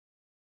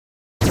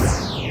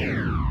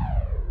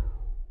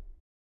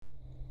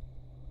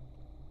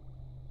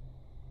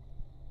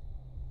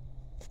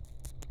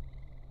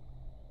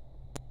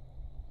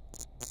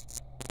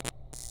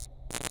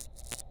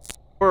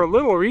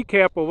little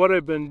recap of what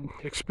I've been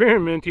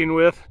experimenting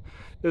with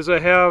is I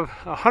have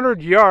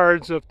 100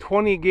 yards of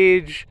 20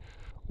 gauge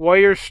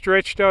wire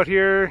stretched out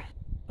here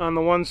on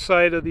the one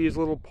side of these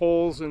little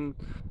poles and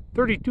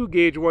 32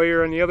 gauge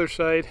wire on the other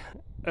side.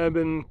 I've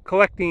been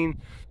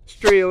collecting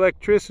stray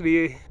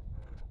electricity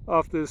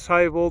off this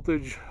high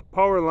voltage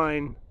power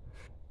line,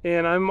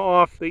 and I'm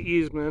off the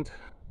easement.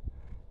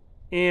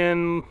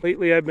 And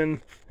lately I've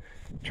been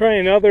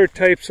trying other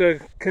types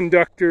of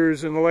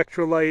conductors and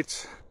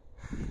electrolytes.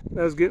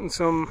 I was getting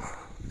some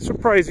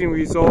surprising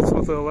results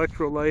with the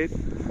electrolyte.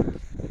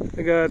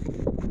 I got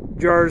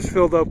jars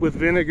filled up with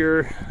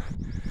vinegar,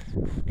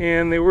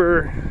 and they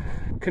were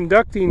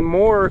conducting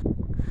more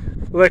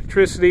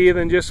electricity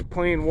than just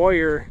plain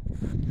wire.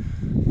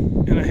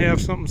 And I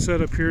have something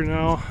set up here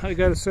now. I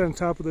got it set on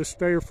top of the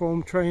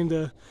styrofoam, trying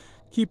to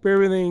keep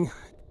everything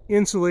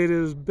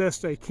insulated as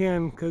best I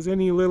can, because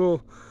any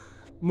little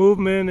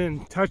movement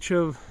and touch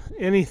of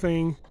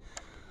anything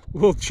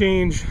will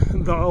change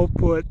the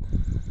output.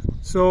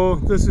 So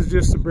this is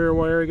just a bare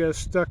wire. I got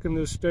stuck in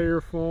this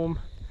styrofoam,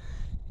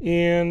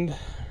 and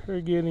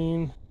we're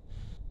getting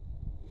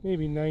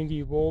maybe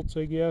 90 volts,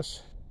 I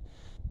guess.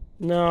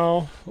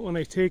 Now when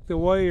I take the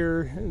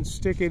wire and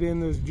stick it in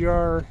this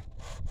jar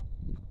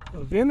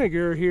of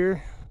vinegar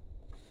here,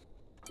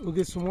 we'll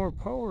get some more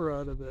power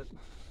out of it.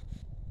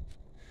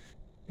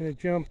 And it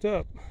jumped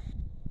up.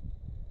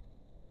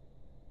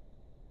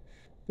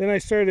 Then I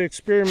started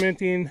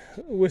experimenting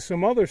with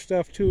some other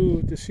stuff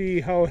too, to see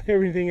how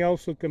everything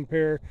else will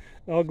compare.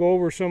 I'll go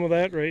over some of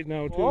that right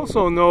now too.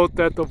 Also note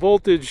that the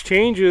voltage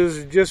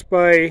changes just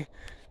by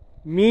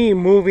me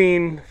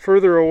moving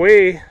further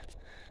away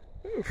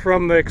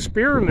from the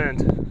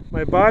experiment.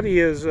 My body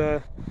is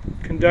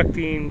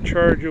conducting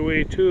charge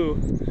away too.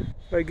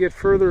 If I get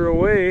further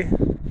away,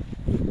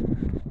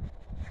 you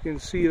can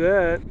see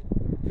that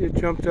it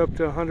jumped up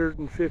to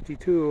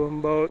 152. I'm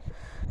about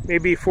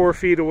maybe 4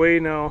 feet away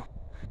now.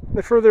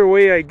 The further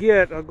away I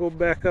get, I'll go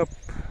back up.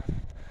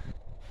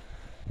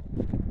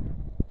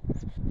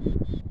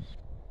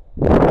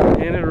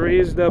 And it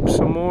raised up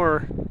some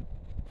more.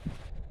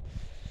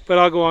 But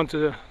I'll go on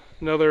to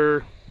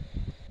another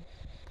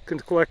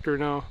collector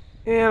now.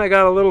 And I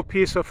got a little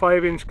piece of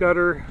 5-inch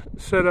gutter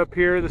set up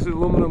here. This is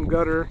aluminum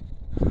gutter.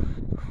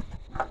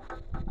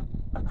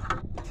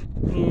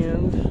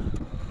 And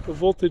the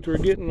voltage we're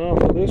getting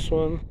off of this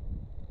one,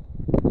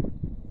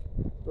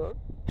 about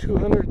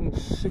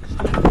 260.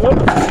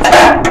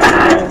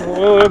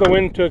 Well, the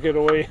wind took it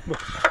away.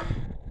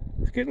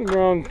 It's getting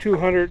around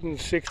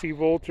 260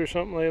 volts or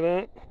something like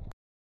that.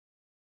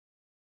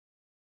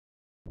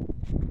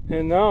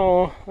 And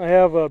now I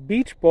have a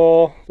beach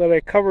ball that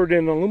I covered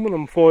in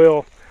aluminum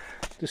foil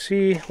to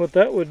see what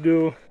that would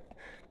do.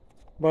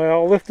 But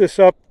I'll lift this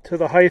up to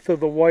the height of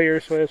the wire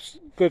so it's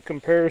good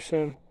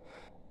comparison.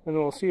 And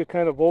we'll see what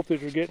kind of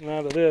voltage we're getting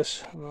out of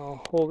this. And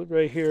I'll hold it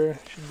right here.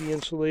 It should be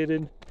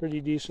insulated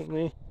pretty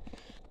decently.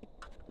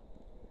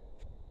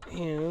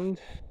 And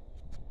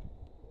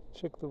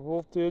check the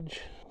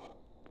voltage.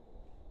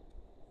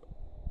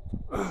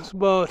 It's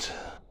about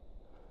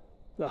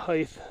the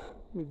height.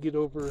 We get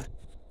over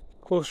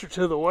closer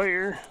to the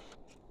wire.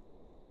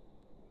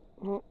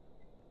 Well,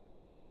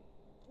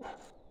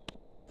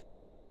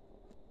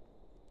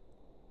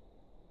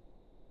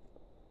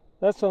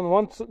 that's on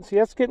one. See,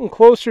 that's getting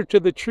closer to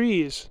the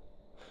trees.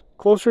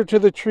 Closer to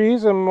the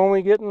trees, I'm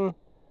only getting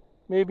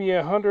maybe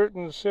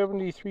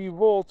 173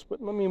 volts.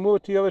 But let me move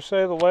it to the other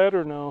side of the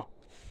ladder now.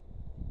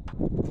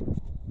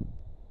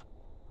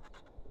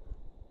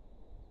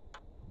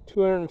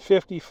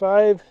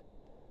 255,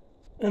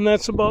 and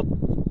that's about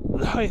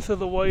the height of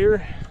the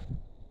wire.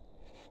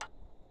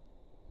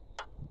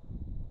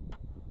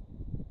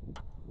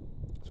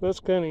 So that's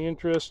kind of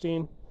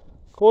interesting.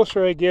 The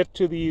closer I get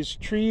to these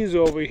trees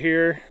over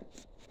here,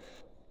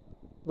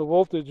 the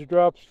voltage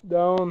drops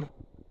down.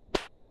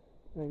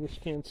 I guess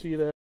you can't see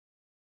that.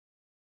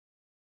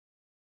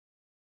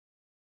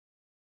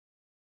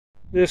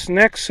 This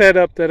next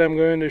setup that I'm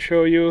going to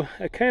show you,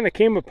 I kind of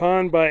came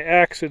upon by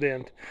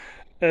accident.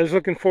 I was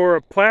looking for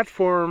a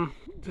platform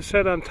to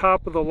set on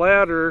top of the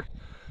ladder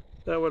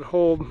that would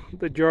hold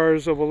the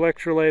jars of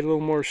electrolyte a little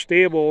more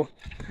stable.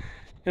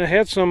 And I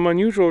had some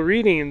unusual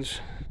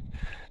readings.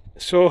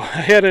 So I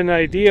had an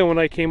idea when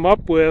I came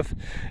up with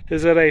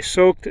is that I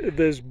soaked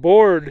this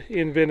board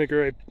in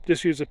vinegar. I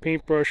just used a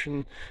paintbrush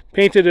and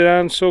painted it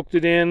on, soaked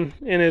it in,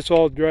 and it's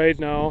all dried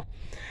now.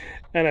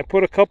 And I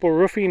put a couple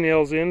roofing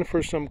nails in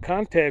for some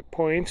contact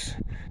points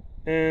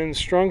and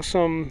strung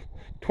some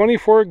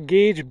 24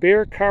 gauge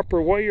bare copper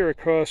wire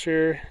across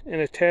here and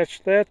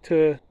attached that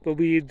to the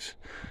leads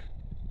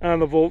on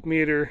the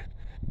voltmeter.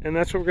 And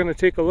that's what we're going to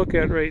take a look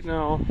at right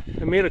now.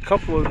 I made a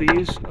couple of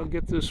these. I'll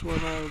get this one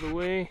out of the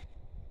way.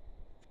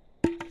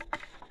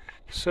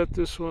 Set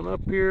this one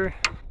up here.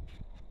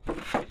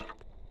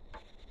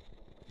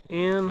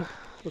 And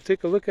we'll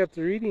take a look at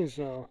the readings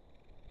now.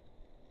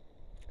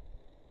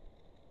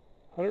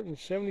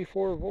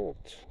 174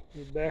 volts.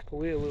 Let me back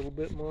away a little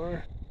bit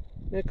more.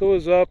 It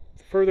goes up.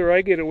 The further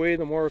I get away,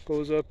 the more it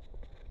goes up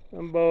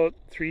I'm about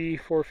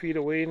 3-4 feet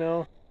away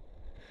now.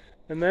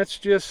 And that's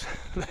just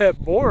that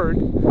board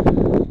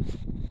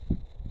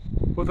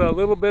with a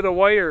little bit of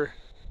wire.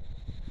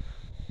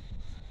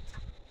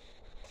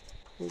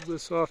 Hold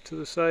this off to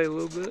the side a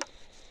little bit.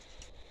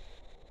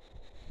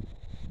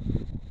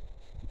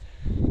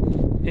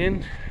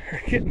 And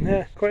we're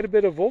getting quite a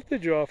bit of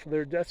voltage off of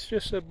there. That's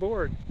just a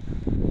board.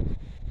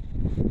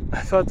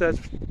 I thought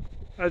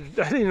I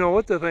didn't know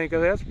what to think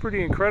of. That's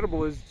pretty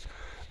incredible. Is,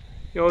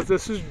 you know, if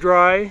this is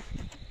dry,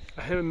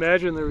 I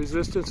imagine the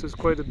resistance is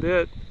quite a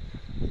bit.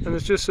 And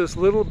it's just this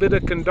little bit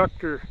of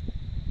conductor.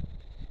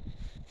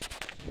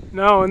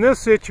 Now in this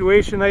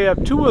situation I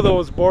have two of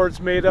those boards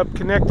made up,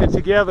 connected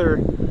together,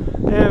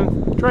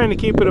 and trying to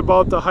keep it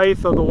about the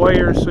height of the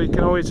wire so you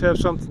can always have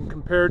something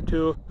compared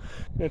to.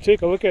 And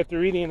take a look at the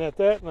reading at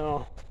that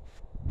now.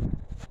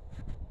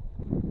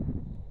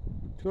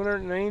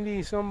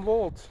 290 some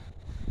volts.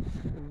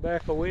 And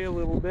back away a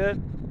little bit.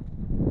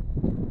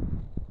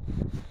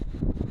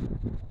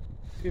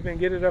 See if I can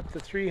get it up to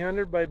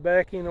 300 by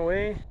backing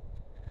away.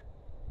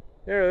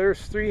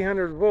 There's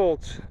 300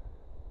 volts.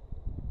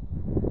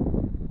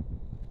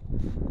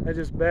 I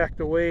just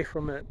backed away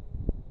from it.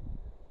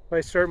 If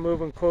I start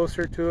moving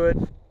closer to it,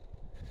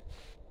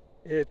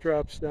 it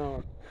drops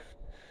down.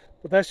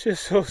 But that's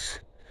just those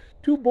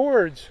two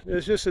boards.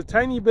 There's just a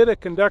tiny bit of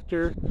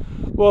conductor.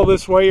 Well,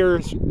 this wire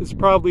is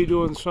probably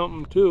doing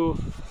something too.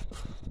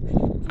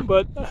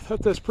 But I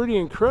thought that's pretty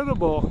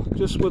incredible,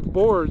 just with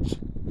boards.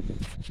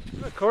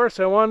 Of course,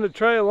 I wanted to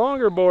try a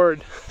longer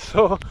board.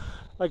 So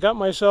I got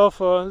myself,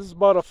 this is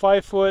about a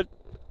 5-foot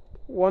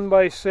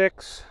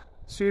 1x6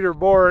 cedar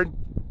board.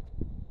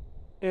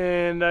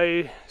 And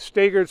I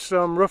staggered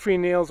some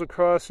roofing nails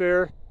across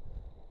there.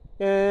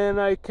 And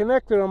I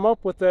connected them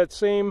up with that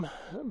same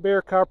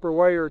bare copper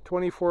wire,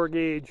 24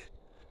 gauge.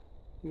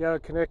 You got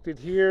it connected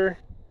here.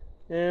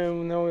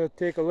 And now we'll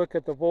take a look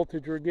at the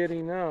voltage we're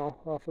getting now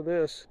off of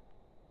this.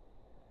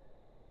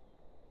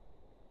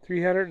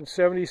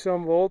 370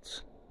 some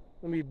volts.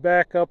 Let me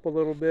back up a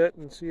little bit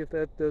and see if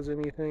that does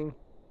anything.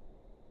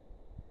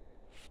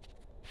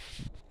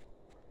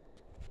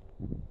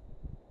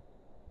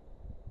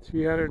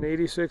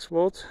 $386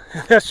 volts.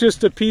 That's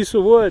just a piece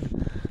of wood.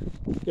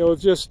 You know,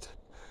 it's just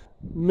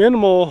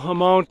minimal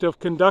amount of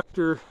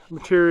conductor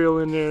material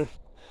in there.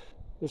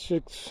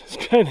 It's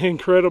kind of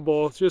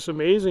incredible. It's just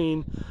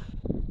amazing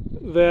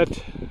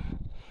that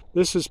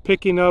this is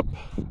picking up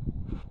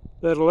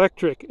that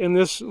electric. And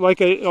this,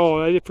 like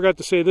I forgot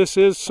to say, this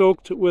is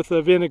soaked with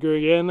a vinegar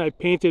again. I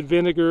painted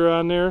vinegar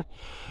on there,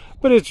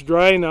 but it's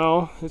dry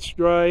now. It's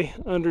dry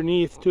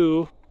underneath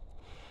too.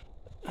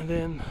 And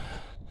then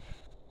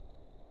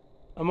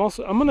I'm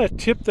going to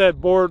tip that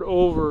board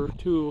over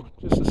too.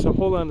 Just so,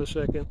 hold on a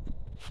second.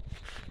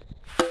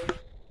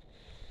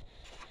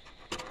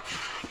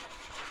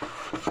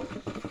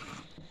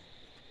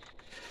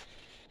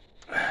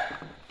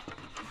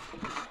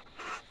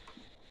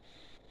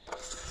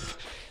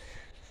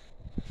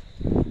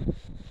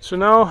 So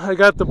now I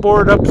got the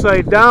board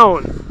upside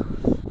down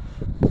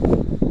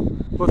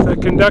with a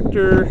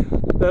conductor,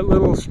 that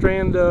little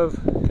strand of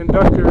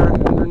conductor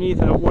underneath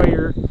that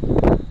wire,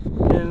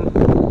 and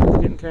it's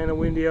getting kind of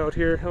windy out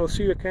here. I'll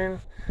see what kind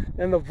of,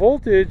 and the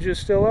voltage is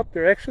still up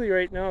there. Actually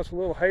right now it's a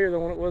little higher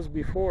than what it was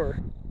before.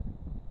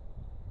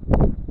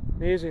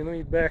 Amazing. Let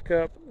me back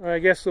up. I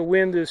guess the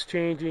wind is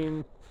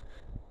changing.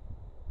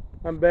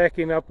 I'm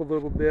backing up a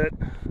little bit.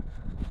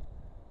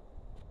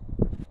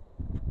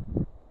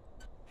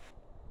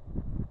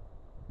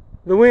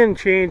 The wind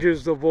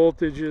changes the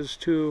voltages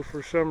too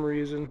for some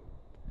reason.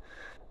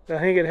 I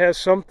think it has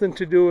something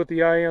to do with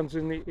the ions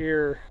in the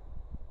air.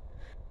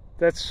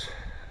 That's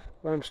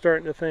what I'm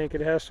starting to think. It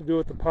has to do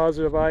with the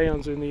positive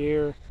ions in the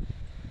air.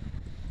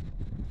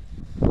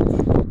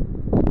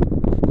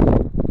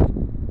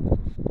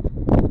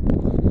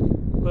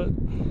 But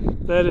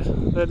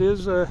that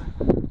is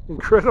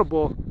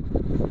incredible.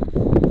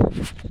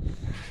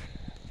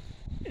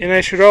 And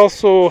I should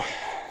also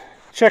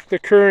check the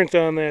current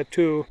on that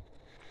too.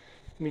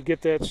 Let me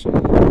get that set.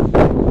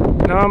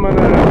 Now I'm going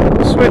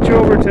to switch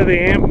over to the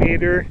amp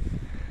meter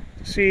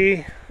to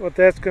see what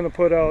that's going to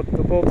put out.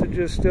 The voltage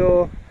is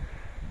still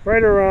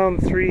right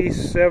around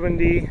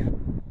 370.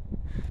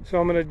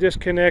 So I'm going to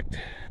disconnect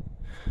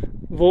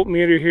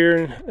voltmeter here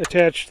and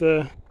attach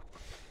the,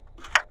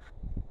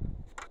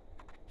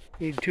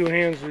 need two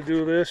hands to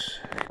do this.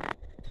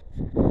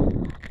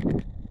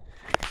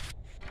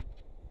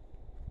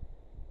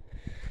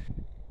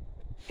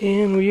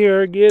 And we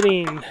are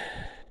getting,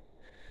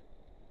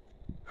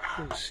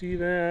 see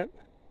that?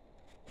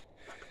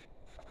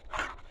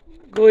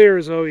 Glare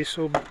is always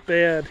so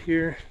bad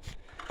here.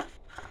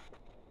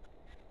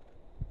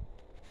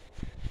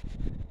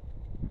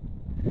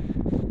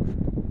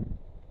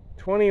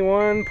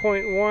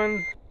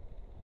 .1.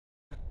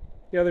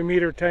 The other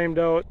meter timed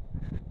out.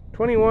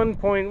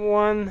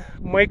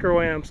 21.1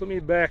 microamps. Let me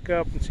back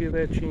up and see if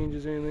that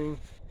changes anything.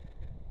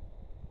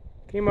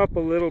 Came up a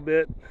little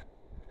bit.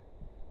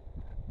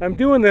 I'm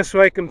doing this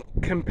so I can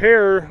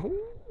compare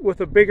with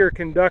a bigger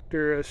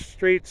conductor, a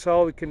straight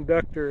solid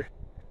conductor.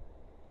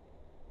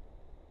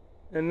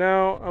 And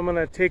now I'm going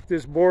to take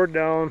this board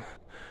down.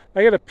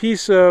 I got a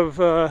piece of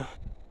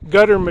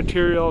gutter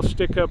material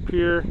stick up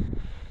here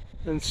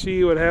and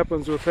see what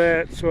happens with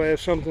that, so I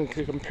have something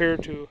to compare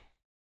to.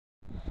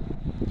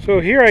 So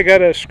here I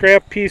got a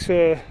scrap piece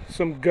of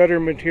some gutter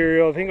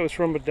material. I think it was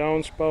from a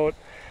downspout.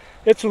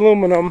 It's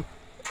aluminum.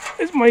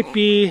 It might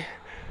be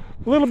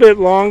a little bit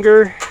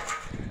longer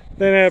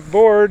than that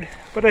board,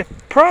 but I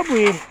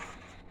probably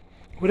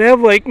would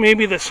have like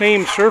maybe the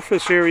same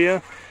surface area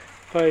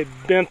if I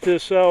bent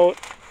this out.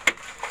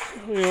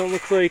 You know, it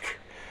looks like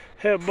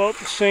I have about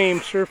the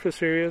same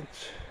surface area.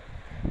 It's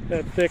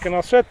that thick. And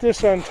I'll set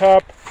this on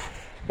top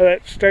of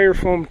that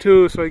styrofoam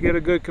too, so I get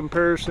a good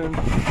comparison.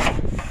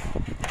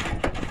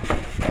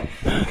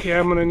 Okay,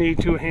 I'm going to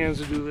need two hands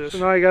to do this. So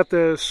now I got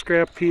the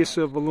scrap piece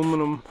of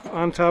aluminum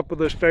on top of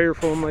the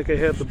styrofoam like I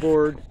had the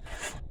board.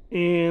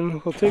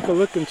 And we'll take a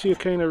look and see what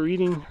kind of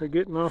reading we're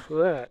getting off of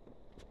that.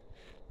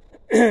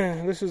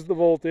 This is the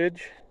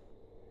voltage.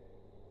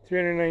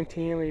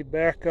 319, we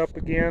back up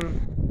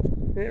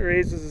again. It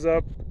raises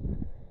up.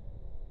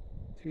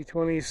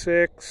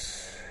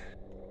 326.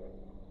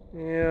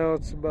 Yeah,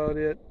 that's about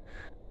it.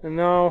 And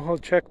now I'll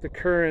check the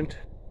current.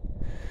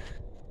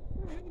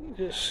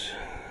 Just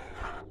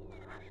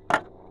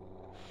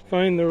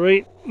find the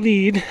right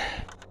lead.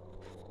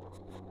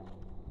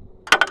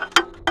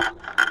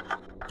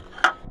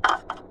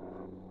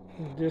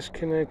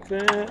 Disconnect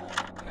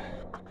that.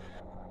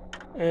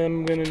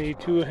 I'm going to need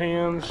two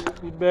hands.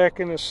 Be back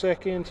in a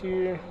second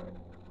here.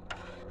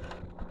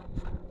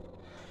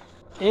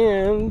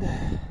 And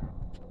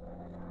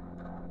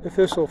if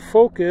this will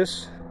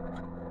focus,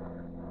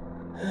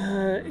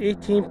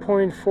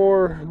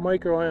 18.4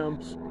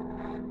 microamps.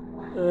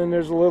 And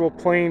there's a little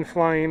plane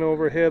flying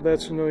overhead.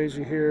 That's the noise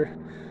you hear.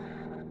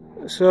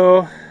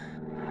 So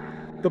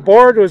the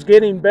board was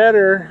getting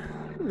better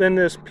than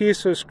this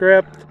piece of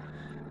scrapped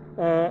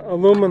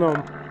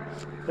aluminum.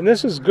 And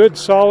this is good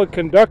solid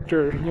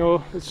conductor. You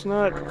know, it's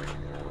not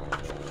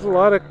a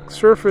lot of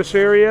surface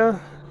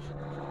area.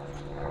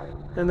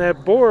 And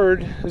that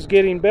board is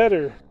getting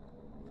better.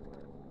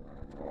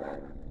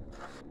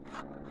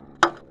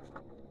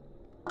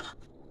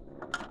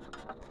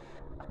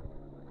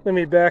 Let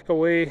me back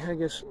away. I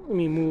guess let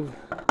me move.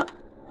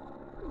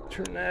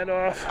 Turn that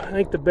off. I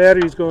think the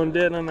battery's going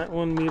dead on that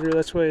 1 meter.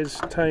 That's why it's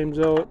times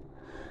out.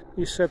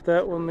 You set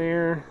that one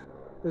there.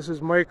 This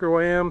is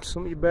microamps.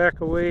 Let me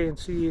back away and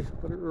see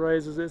what it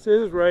rises. It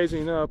is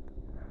rising up.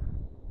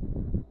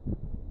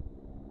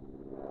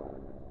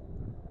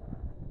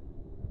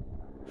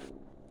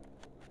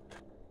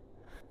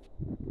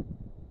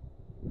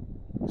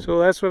 So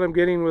that's what I'm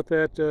getting with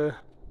that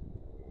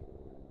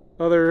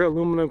other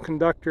aluminum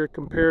conductor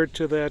compared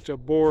to that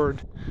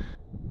board.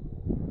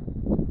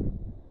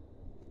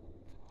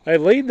 I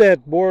laid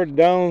that board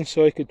down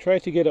so I could try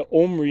to get an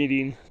ohm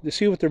reading to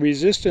see what the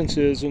resistance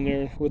is in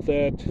there with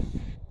that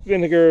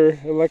vinegar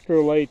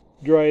electrolyte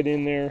dried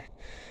in there.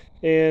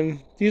 And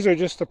these are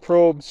just the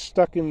probes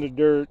stuck in the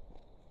dirt.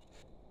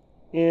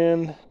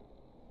 And you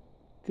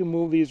can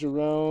move these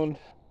around.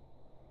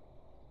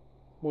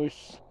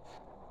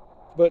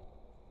 But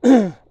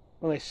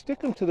when I stick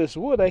them to this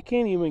wood, I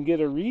can't even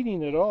get a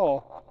reading at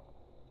all.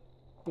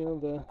 You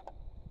know,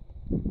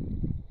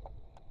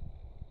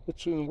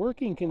 it's in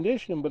working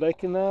condition, but I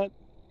cannot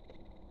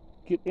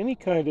get any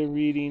kind of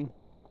reading.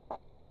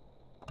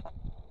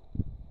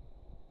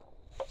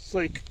 It's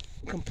like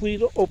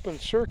complete open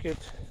circuit.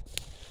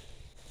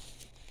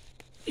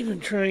 Even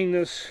trying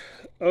this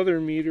other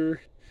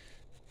meter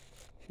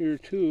here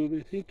too,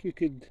 I think you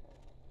could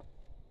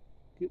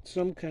get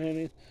some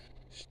kind of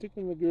stick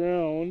in the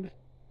ground.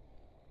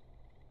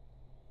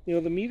 You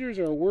know, the meters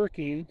are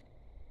working,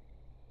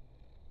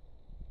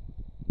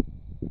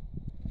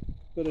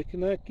 but I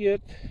cannot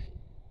get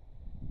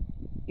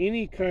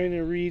any kind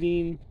of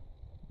reading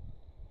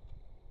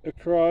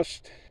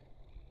across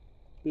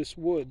this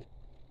wood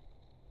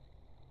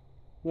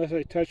unless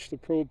I touch the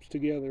probes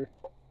together.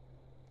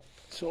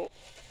 So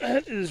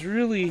that is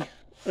really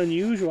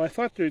unusual. I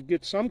thought they'd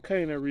get some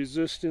kind of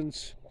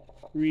resistance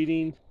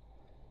reading,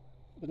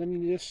 but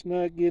I'm just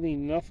not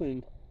getting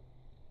nothing.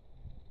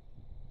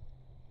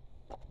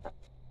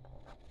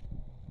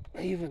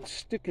 I even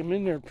stick them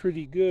in there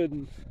pretty good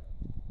and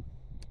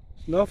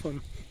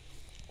nothing.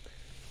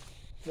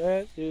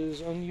 That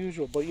is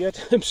unusual, but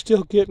yet I'm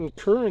still getting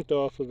current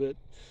off of it.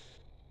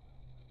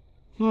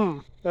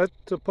 That's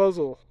a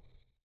puzzle.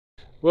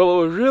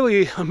 Well, it was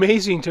really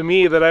amazing to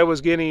me that I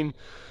was getting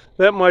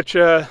that much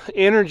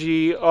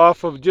energy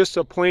off of just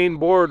a plain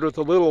board with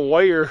a little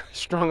wire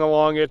strung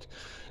along it.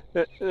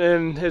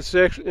 And it's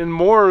actually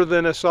more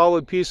than a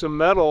solid piece of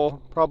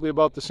metal, probably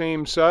about the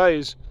same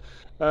size.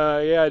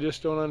 Yeah, I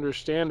just don't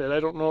understand it. I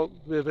don't know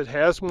if it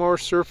has more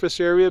surface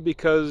area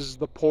because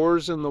the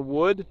pores in the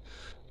wood,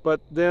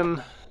 but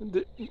then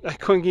I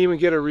couldn't even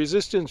get a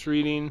resistance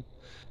reading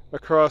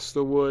across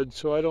the wood,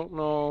 so I don't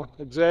know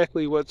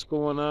exactly what's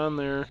going on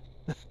there,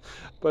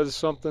 but it's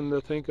something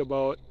to think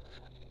about.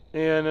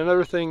 And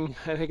another thing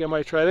I think I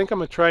might try, I think I'm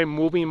going to try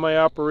moving my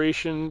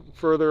operation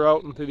further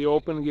out into the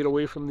open, get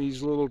away from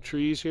these little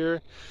trees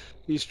here.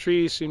 These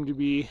trees seem to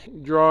be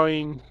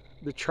drawing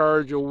the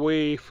charge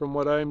away from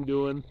what I'm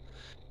doing.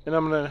 And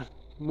I'm going to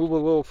move a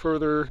little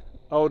further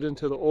out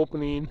into the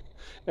opening.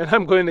 And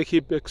I'm going to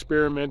keep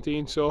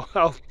experimenting, so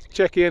I'll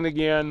check in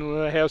again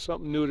when I have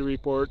something new to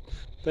report.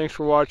 Thanks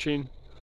for watching.